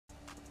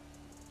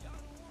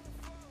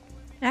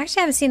I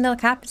actually haven't seen the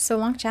cop in so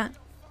long, chat.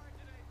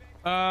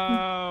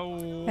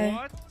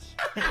 What?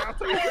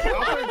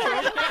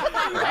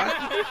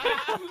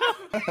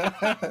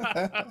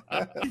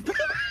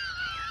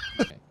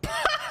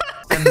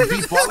 And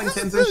these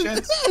Wallingtons and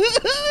shit.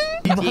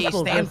 GTA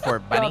stand for,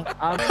 buddy.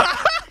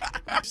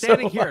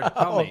 Standing here,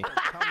 tell me.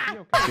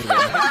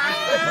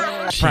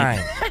 Prime.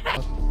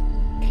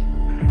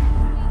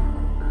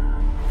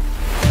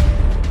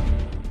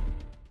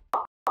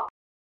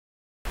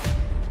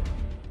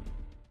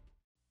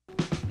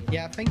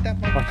 Yeah, I think that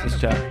might Watch this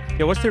chat.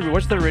 Yeah, what's the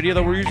radio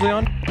that we're usually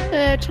on?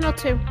 Channel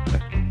 2.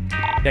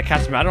 Yeah,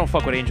 Casimir, I don't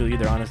fuck with Angel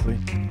either, honestly.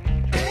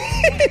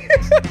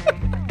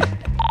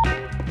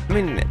 I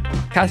mean,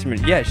 Casimir,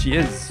 yeah, she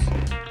is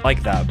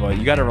like that, but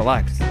you gotta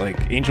relax.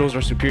 Like, angels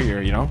are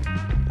superior, you know?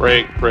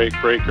 Break,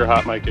 you're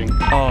hot miking.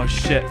 Oh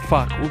shit,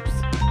 fuck, oops.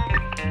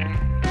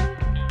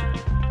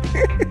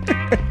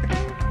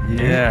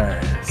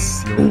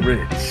 Yes, you're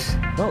rich.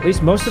 Well, at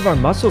least most of our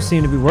muscles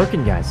seem to be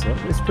working, guys, so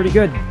it's pretty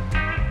good.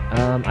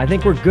 I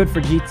think we're good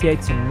for GTA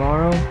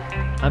tomorrow.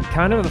 I'm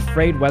kind of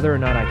afraid whether or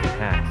not I can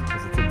hack,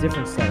 because it's a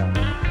different setup.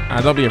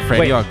 Don't be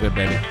afraid. You're all good,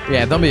 baby.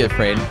 Yeah, don't be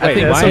afraid.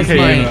 Wait,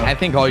 I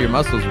think all your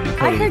muscles will be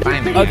totally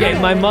fine. Okay,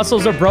 my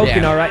muscles are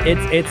broken, all right?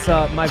 It's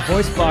my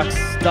voice box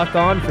stuck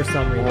on for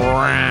some reason.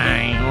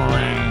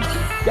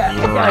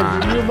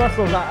 Guys, new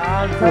muscles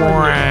are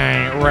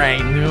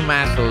Right, new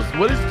muscles.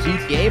 What is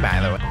GTA, by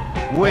the way?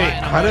 Wait,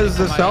 how does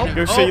this help?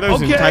 Go see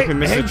those and type in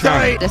Mr.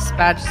 Trump.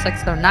 Dispatch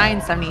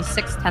 609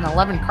 76 10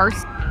 11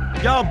 Carson.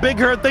 Yo, Big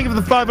Hurt, thank you for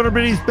the 500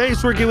 minis.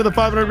 Space Ricky with the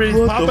 500 minis.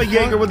 What Papa the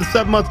Jaeger fuck? with the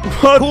 7 months.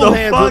 What Cool the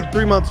Hands fuck? with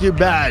 3 months new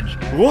badge.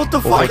 What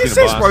the fuck is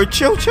this, bro?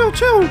 Chill.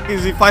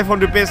 Is it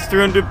 500 bits,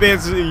 300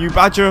 bits, you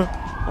badger?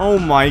 Oh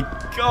my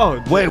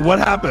god. Wait, what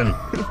happened?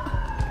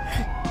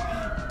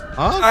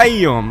 Huh?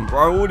 Damn,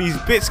 bro, all these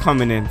bits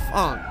coming in.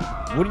 Fuck.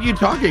 What are you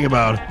talking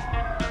about?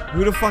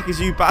 Who the fuck is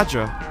you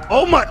badger?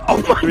 Oh my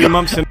 3 god.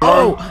 months in a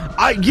row.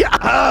 Did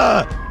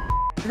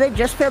they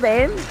just fill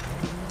in?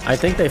 I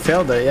think they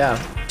failed it, yeah.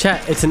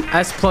 Chat, it's an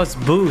S plus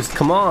boost.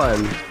 Come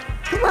on.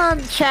 Come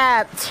on,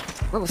 chat.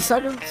 Little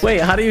suckers. Wait,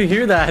 how do you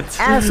hear that?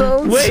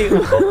 Assholes. Wait,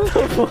 what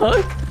the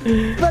fuck?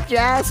 Bunch of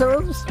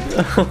assholes.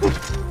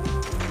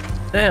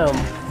 Damn,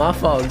 my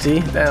fault, G.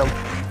 Damn.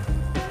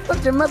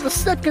 Bunch of mother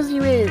suckers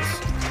you is.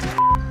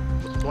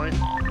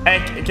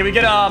 Hey, can we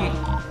get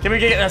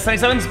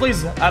 77s,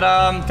 please? At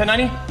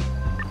 1090?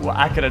 Well,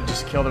 I could have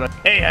just killed him.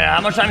 Hey, how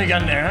much time you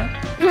got in there, huh?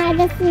 Hi,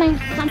 this is my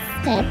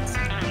hostage.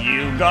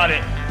 You got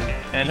it.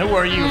 And who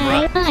are you,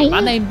 bro? Hi. My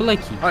name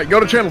Blakey. All right, go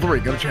to channel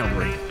 3.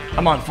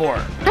 I'm on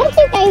 4. Aren't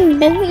you guys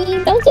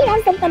busy? Don't you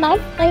have something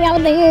else to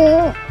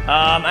do?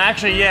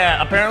 Actually,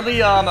 yeah.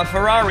 Apparently, a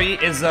Ferrari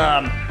is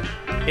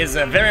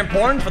very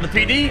important for the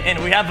PD,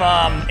 and we have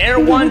Air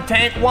 1,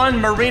 Tank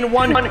 1, Marine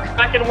 1,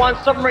 Kraken 1,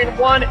 Submarine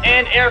 1,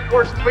 and Air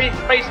Force 3,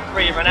 Space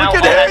 3 right now.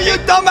 Look at here, you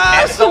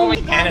dumbass!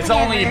 And it's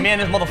only me and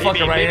this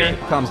motherfucker right here.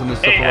 Comes in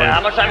this Hey, how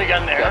much time you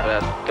got in there?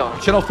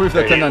 Channel 3 for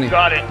that 1090.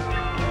 Got it.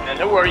 And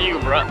who are you,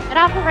 bro? Get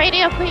off the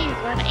radio, please.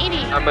 We're on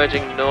 80. I'm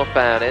merging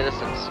northbound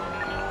innocence.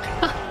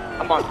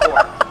 I'm on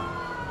 4.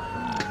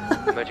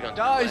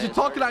 Guys, you're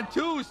talking on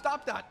 2.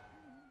 Stop that.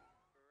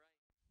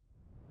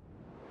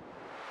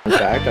 In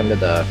fact, under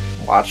the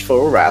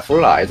watchful,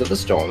 wrathful eyes of the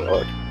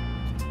Stormlord.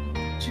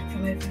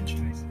 Chick-fil-A french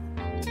fries.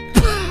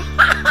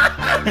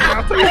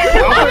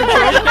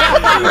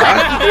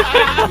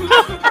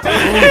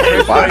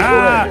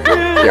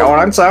 You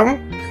want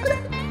some?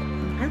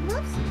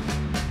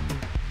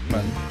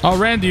 Oh,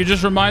 Randy, you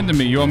just reminded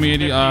me. You owe me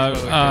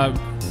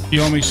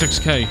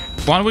 6K.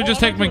 Why don't we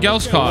just take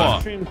Miguel's car?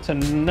 Oh,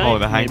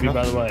 the hype.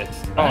 by the way.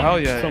 Oh, hell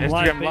yeah.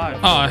 Instagram Live.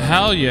 Oh,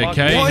 hell yeah,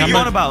 K. What are you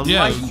How on about?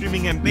 Yeah, Live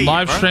streaming and bait,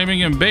 live bro?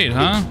 streaming and bait,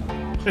 huh?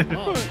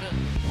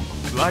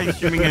 Live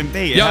streaming and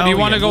bait. Yo, do you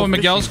want to go with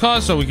Miguel's car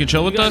so we can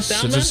chill with us?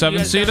 It's a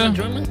 7-seater.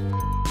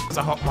 It's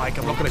a hot mic.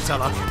 I'm not going to tell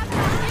her.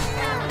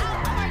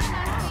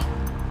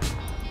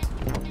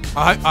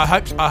 I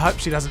hope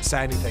she doesn't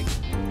say anything.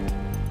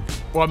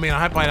 Well, I mean, I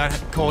hope I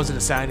don't cause her to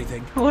say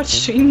anything. I watch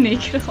stream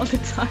naked all the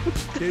time.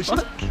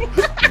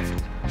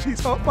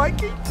 She's hot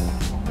miking.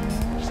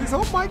 She's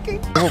hot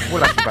miking.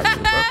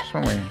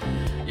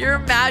 Your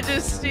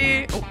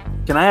Majesty.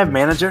 Can I have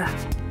manager?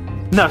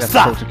 No,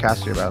 stop!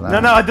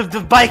 No,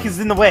 the bike is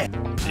in the way.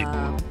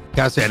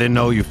 Cassie, I didn't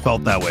know you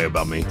felt that way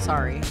about me.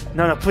 Sorry.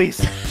 No, please.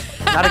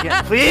 Not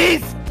again.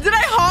 Please! Did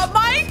I hot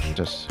mic?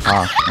 Just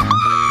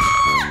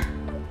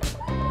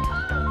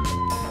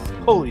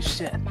Holy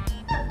shit.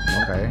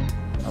 Okay.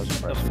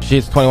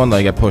 She's 21 though,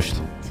 you get pushed.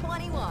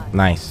 21.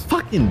 Nice.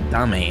 Fucking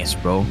dumbass,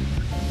 bro.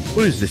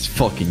 What is this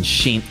fucking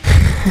shit?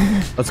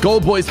 Let's go,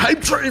 boys.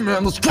 Hype train,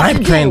 man. Let's try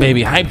Hype train,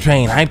 baby. Hype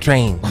train.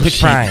 Quick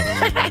prime.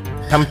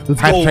 Come,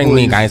 hype train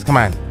me, guys. Come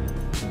on.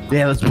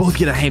 Yeah, let's both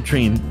get a hype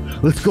train.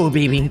 Let's go,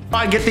 baby. Come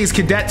on, get these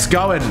cadets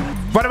going.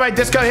 By the way,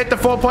 Disco hit the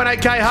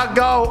 4.8K hug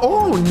goal.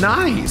 Oh,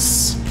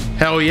 nice.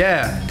 Hell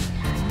yeah.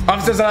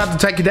 Officers allowed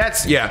to take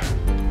cadets? Yeah.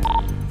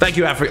 Thank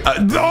you, not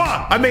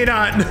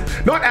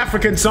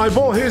African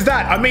Cyborg. Who's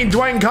that? I mean,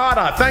 Dwayne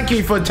Carter. Thank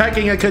you for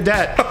taking a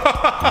cadet.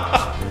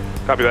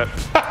 Copy that.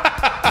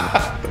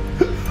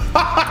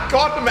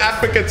 God, I'm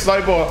African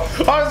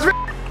Cyborg.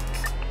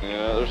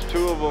 Yeah, there's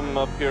 2 of them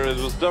up here. It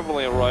was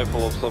definitely a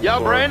rifle of some Yo,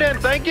 sort. Brandon,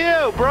 thank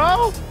you,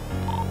 bro.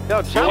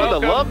 Yo, chill with the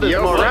love this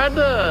morning.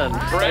 Brandon.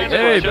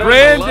 Hey,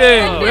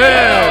 Brandon.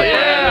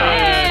 Yeah.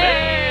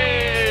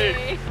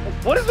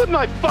 What is with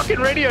my fucking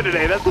radio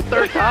today? That's the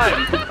 3rd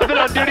time. I've been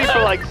on duty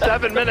for like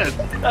 7 minutes.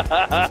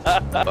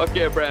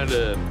 Okay,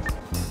 Brandon.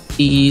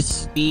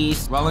 Peace.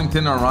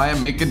 Wellington or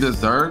Ryan make a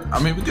dessert?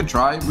 I mean, we could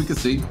try. We could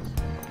see.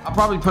 I'll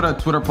probably put a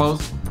Twitter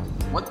post.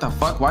 What the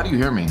fuck? Why do you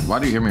hear me? Why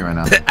do you hear me right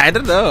now? I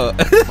don't know.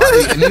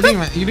 You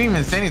didn't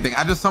even say anything.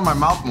 I just saw my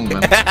mouth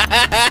moving.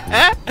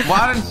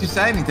 Why didn't you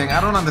say anything?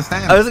 I don't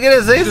understand. I was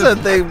gonna say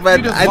something, but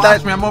you just I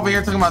watched thought me. I'm over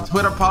here talking about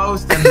Twitter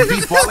posts and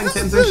beef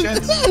Wellingtons and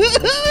shit.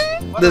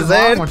 What is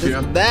wrong with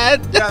you?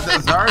 That? Yeah,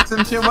 desserts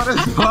and shit. What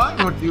is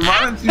wrong with you?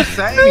 Why didn't you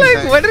say Like,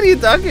 anything? what are you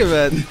talking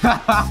about?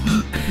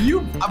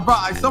 Bro,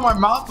 I saw my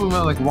mouth moving.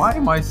 Like, why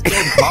am I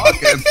still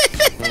talking?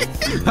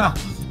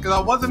 Because I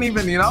wasn't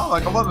even,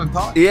 like I wasn't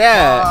talking.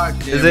 Yeah.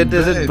 Fucking Is it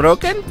bitch.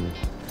 broken?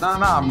 No,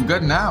 I'm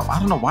good now. I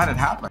don't know why that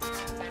happened.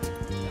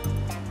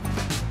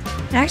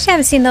 I actually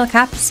haven't seen the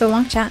cap in so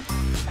long, chat.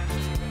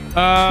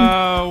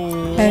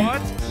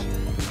 What?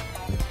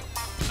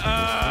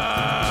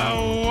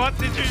 What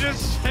did you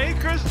just say,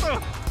 Crystal?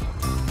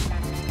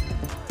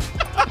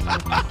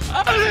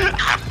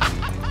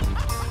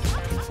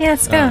 Yeah,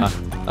 let's go.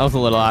 That was a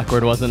little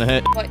awkward, wasn't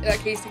it? Like that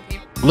case of people.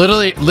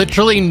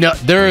 Literally, no.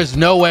 There is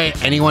no way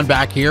anyone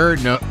back here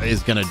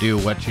is gonna do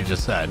what you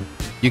just said.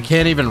 You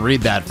can't even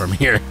read that from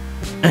here.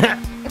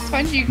 It's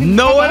fine. You can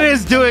No one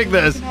is doing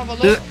this.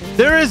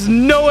 There is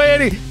no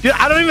way Dude,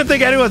 I don't even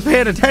think anyone's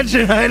paying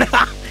attention right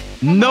now.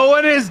 No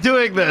one is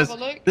doing this.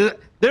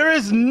 There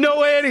is no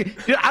way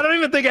Dude, I don't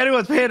even think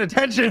anyone's paying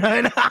attention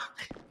right now.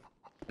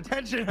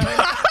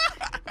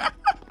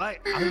 I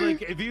was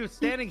like, if you were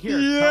standing here,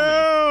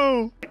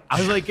 tell me. I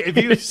was like, if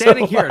you were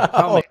standing here,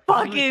 tell me.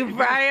 Fucking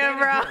Brian,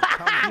 bro.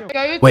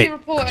 Go Wait, to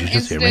report an did you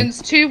just hear me?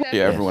 incident to.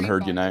 Yeah, everyone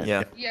heard you now.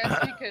 Yeah. Yes,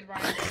 you could,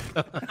 Ryan.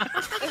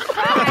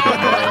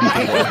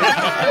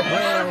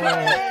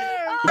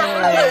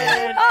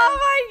 Oh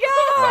my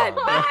god!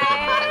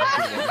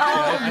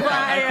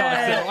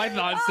 I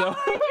thought so.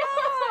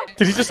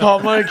 Did he just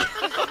hot mic?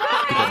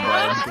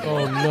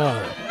 Oh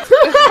no.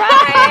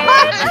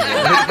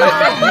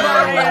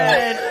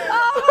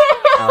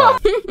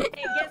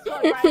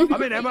 I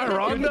mean, am I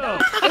wrong though?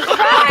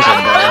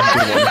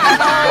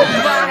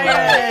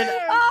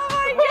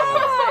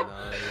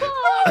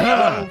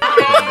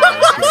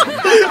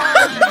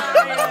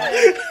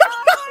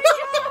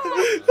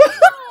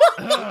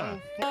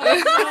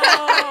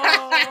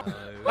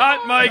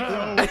 Hot mic.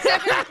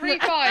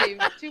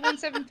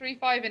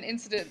 21735 an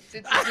incident.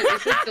 It's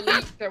just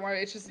delete. Don't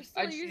worry. It's just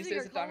I just use it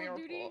as a dummy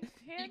report.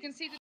 You can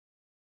see the.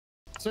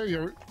 Sir,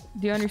 Do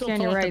you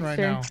understand your rights, right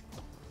sir? now.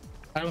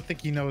 I don't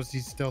think he knows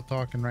he's still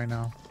talking right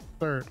now.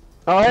 Sir.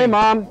 Oh, hey,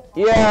 Mom.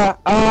 Yeah,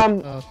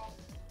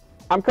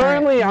 I'm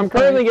currently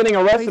getting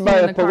arrested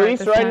by the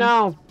police right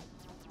now.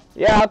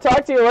 Yeah, I'll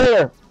talk to you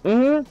later.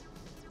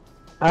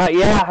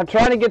 Yeah, I'm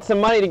trying to get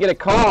some money to get a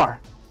car.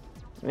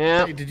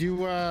 Yeah. Hey, did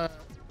you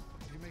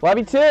Love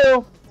you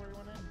too.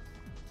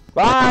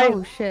 Bye.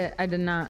 Oh shit! I did not.